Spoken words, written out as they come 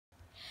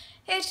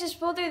Hey, it's just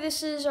Boulder.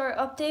 This is our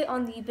update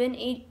on the Bin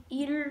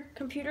Eater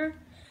computer.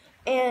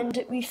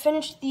 And we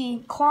finished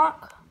the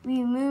clock.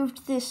 We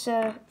moved this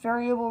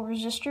variable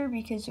resistor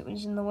because it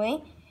was in the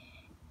way.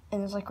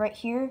 And it's like right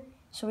here.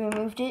 So we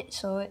moved it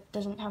so it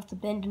doesn't have to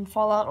bend and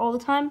fall out all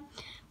the time.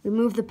 We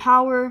moved the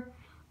power.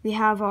 We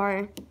have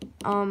our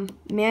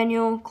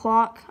manual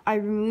clock.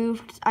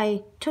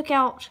 I took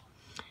out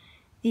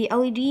the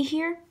LED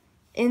here.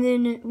 And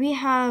then we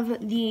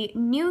have the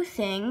new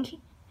thing,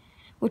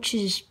 which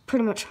is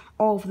pretty much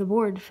all of the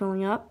board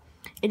filling up.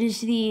 It is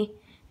the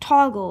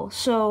toggle.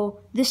 So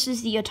this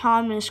is the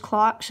autonomous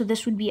clock. So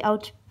this would be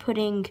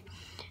outputting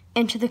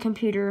into the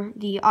computer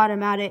the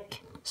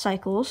automatic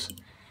cycles.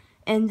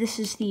 And this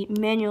is the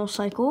manual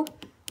cycle.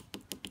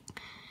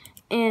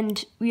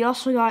 And we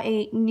also got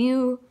a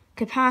new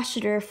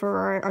capacitor for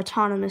our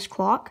autonomous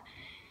clock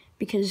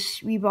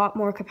because we bought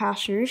more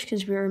capacitors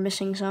because we were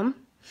missing some.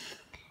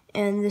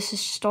 And this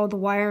is just all the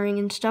wiring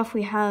and stuff.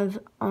 We have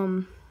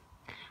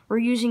we're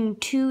using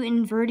two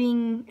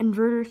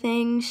inverter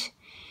things.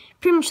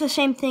 Pretty much the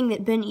same thing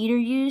that Bin Eater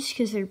used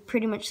because they're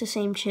pretty much the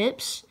same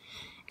chips,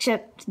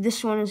 except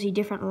this one is a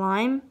different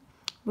line.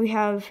 We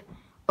have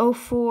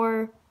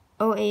 04,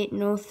 08,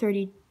 and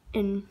 030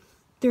 and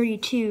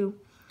 32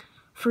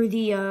 for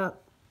the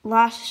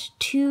last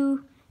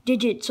two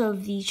digits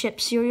of the chip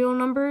serial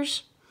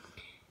numbers.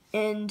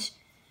 And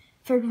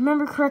if I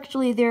remember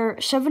correctly, they're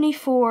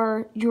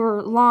 74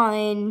 your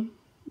line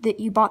that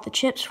you bought the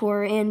chips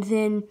for, and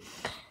then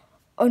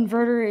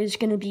inverter is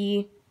going to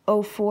be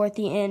 04 at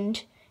the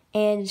end,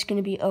 and it's going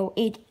to be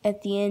 08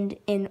 at the end,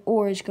 and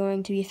OR is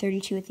going to be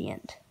 32 at the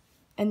end.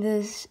 And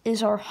this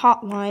is our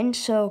hotline,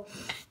 so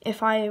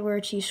if I were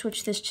to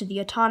switch this to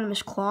the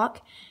autonomous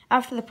clock,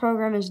 after the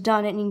program is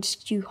done, it needs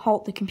to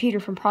halt the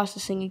computer from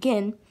processing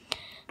again,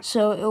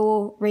 so it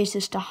will raise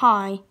this to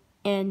high,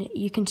 and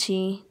you can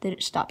see that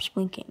it stops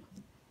blinking.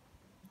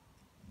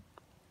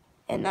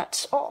 And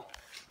that's all.